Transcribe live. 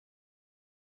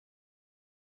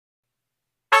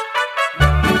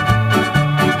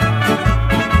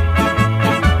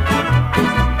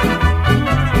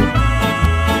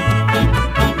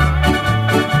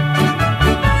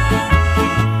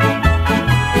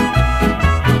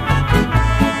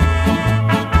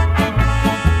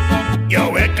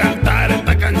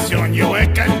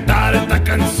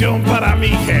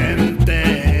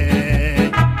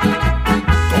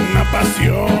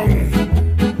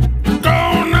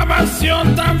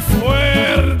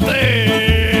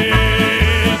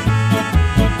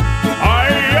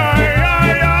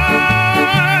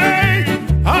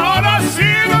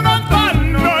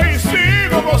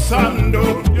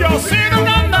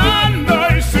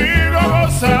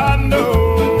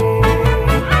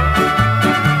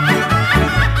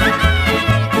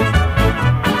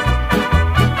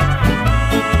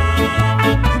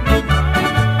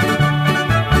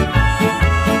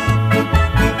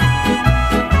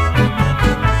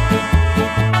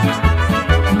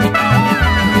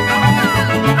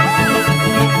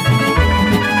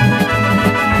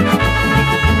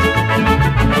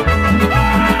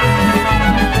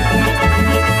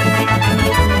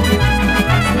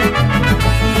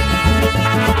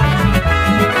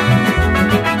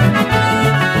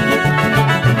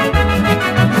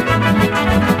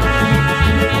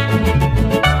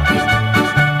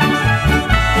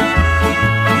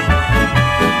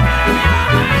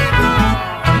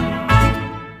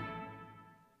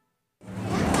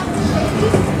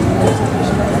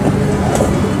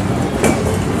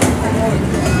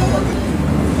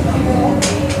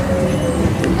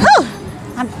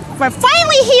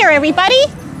everybody.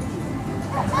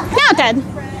 Now then,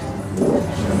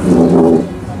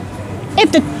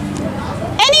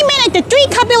 any minute the Three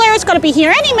Caballeros is gonna be here.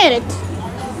 Any minute.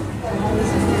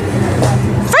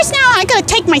 First, now I gotta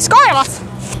take my scarf off.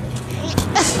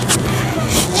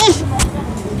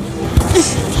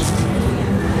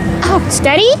 Oh,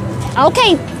 steady.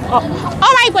 Okay. Oh,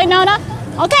 all right, Wynonna.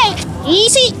 Okay,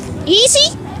 easy,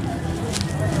 easy.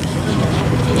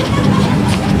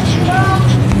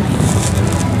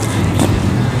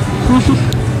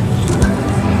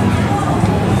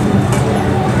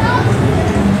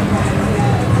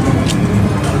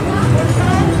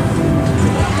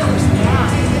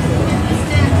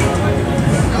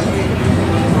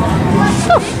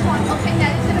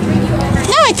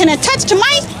 Now I can attach to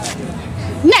my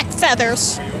neck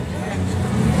feathers.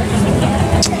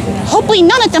 Hopefully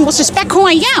none of them will suspect who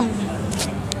I am.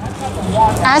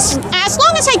 As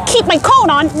long as I keep my coat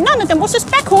on, none of them will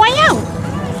suspect who I am.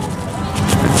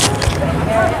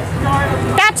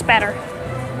 That's better.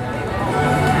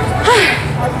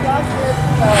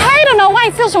 I don't know why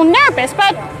I feel so nervous,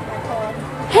 but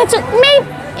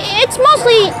it's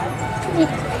mostly...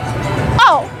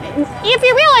 Oh, if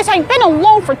you realize I've been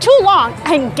alone for too long,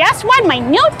 and guess what? My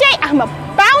new date I'm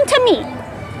bound to meet.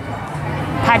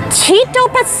 Panchito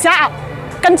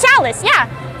Gonzalez, yeah.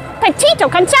 Panchito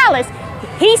Gonzalez.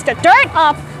 He's the third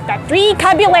of the Three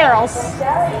Caballeros.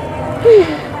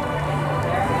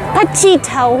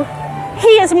 Panchito.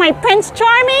 He is my Prince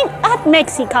Charming of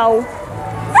Mexico.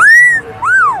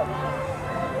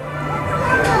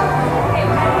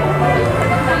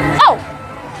 Oh.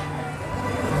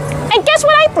 And guess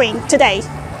what I bring today?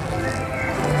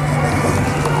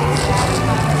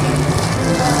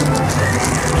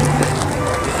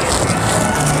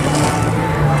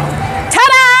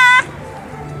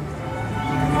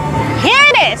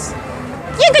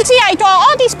 You can see I draw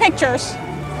all these pictures.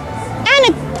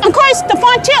 And of course the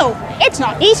font too. It's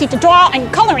not easy to draw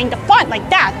and coloring the font like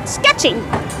that. Sketching.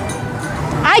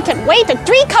 I can wait till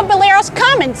Three Caballeros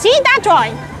come and see that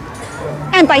drawing.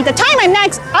 And by the time I'm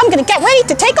next, I'm gonna get ready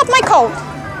to take off my coat.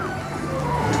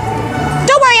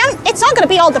 Don't worry, it's not gonna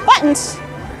be all the buttons.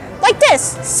 Like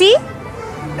this, see?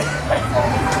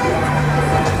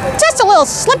 Just a little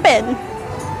slip in.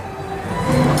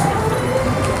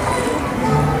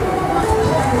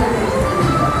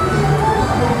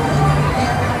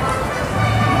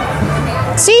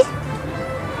 See?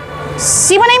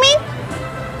 See what I mean?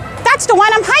 That's the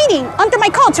one I'm hiding under my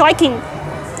coat so I can,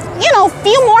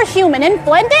 feel more human and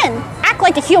blend in. Act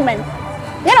like a human.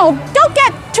 Don't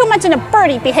get too much in a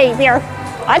birdie behavior.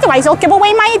 Otherwise, it'll give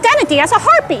away my identity as a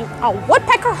harpy. A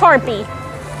woodpecker harpy.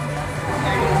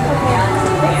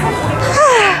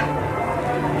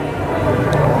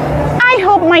 I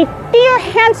hope my dear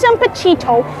handsome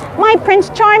Panchito, my Prince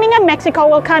Charming of Mexico,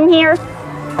 will come here.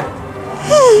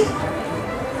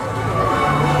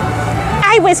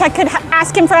 I wish I could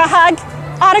ask him for a hug,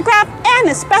 autograph, and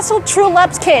a special true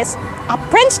love's kiss. A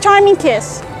Prince Charming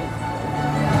kiss.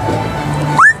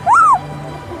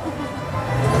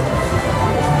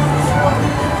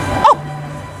 Oh,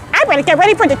 I better get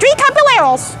ready for the Three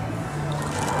Caballeros.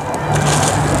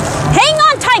 Hang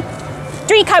on tight,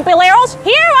 Three Caballeros.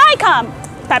 Here I come.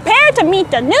 Prepare to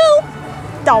meet the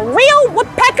real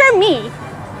woodpecker me.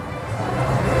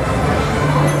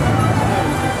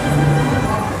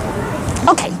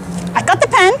 Okay, I got the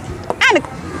pen and the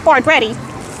board ready.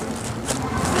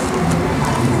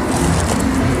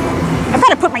 I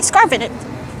better put my scarf in it.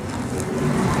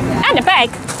 And a bag.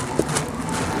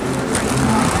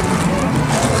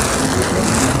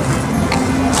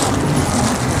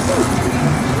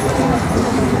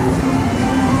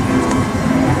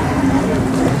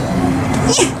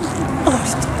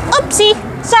 Oopsie,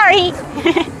 sorry.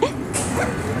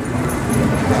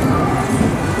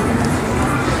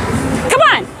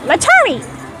 Let's hurry!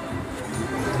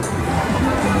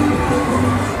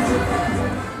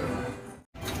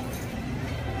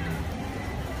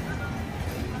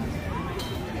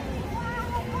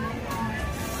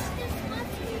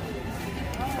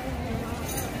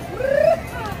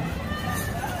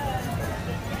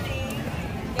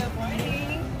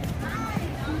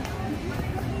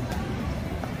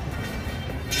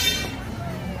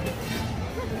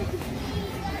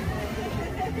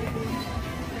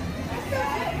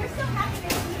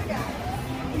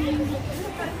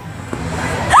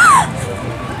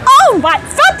 What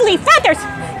fably feathers!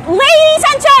 Ladies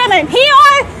and gentlemen, here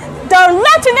are the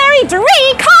legendary Three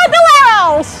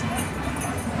Caballeros!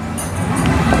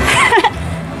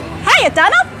 Hiya,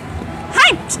 Donna! Hi,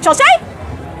 Jose!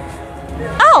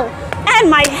 Oh, and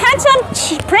my handsome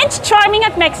Prince Charming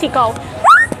of Mexico.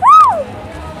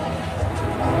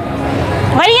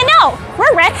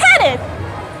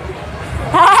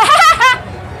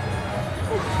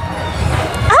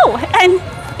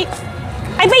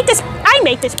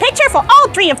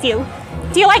 three of you.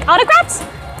 Do you like autographs?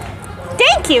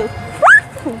 Thank you.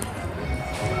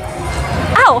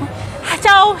 Oh,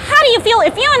 so how do you feel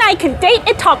if you and I can date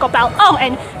and talk about? Oh,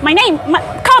 and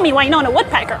call me Wynonna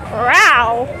Woodpecker.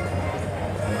 Wow.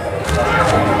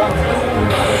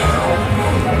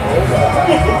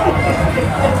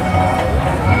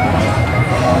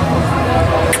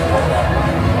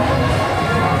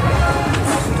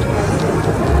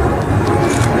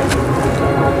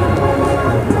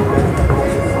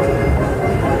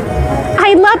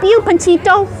 I love you,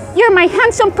 Panchito. You're my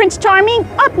handsome Prince Charming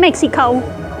of Mexico.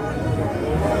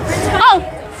 Oh,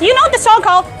 you know the song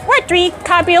called We're Three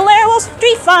Caballeros,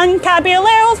 three fun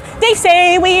caballeros. They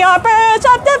say we are birds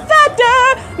of the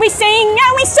feather. We sing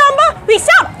and we samba, we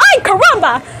sound ay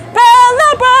caramba.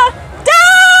 Palabra,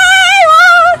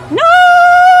 no,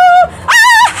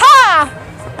 aha!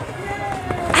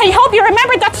 I hope you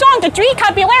remember that song, the Three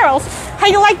Caballeros. How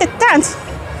you like the dance?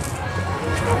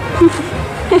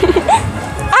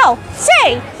 Oh,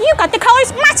 say, you got the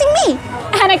colors matching me.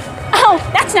 And oh,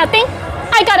 that's nothing.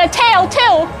 I got a tail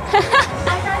too.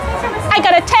 I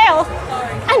got a tail.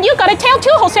 And you got a tail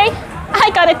too, Jose.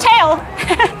 I got a tail.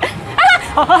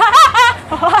 All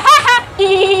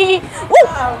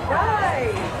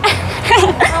right.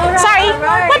 Sorry,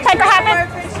 Woodpecker happened.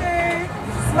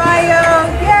 Smile.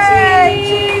 Yay.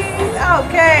 Cheese.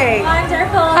 Okay.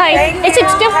 Wonderful. Hi. Thank Is you. it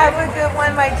still? Have a good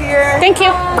one, my dear. Thank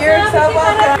you. You're so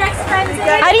welcome.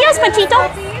 Adios, Panchito.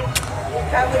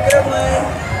 Have a good one.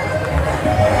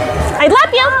 I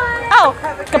love you. Oh,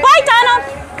 goodbye, Donald.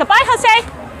 Goodbye, Jose.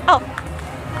 Oh.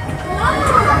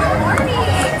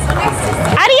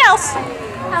 Adios.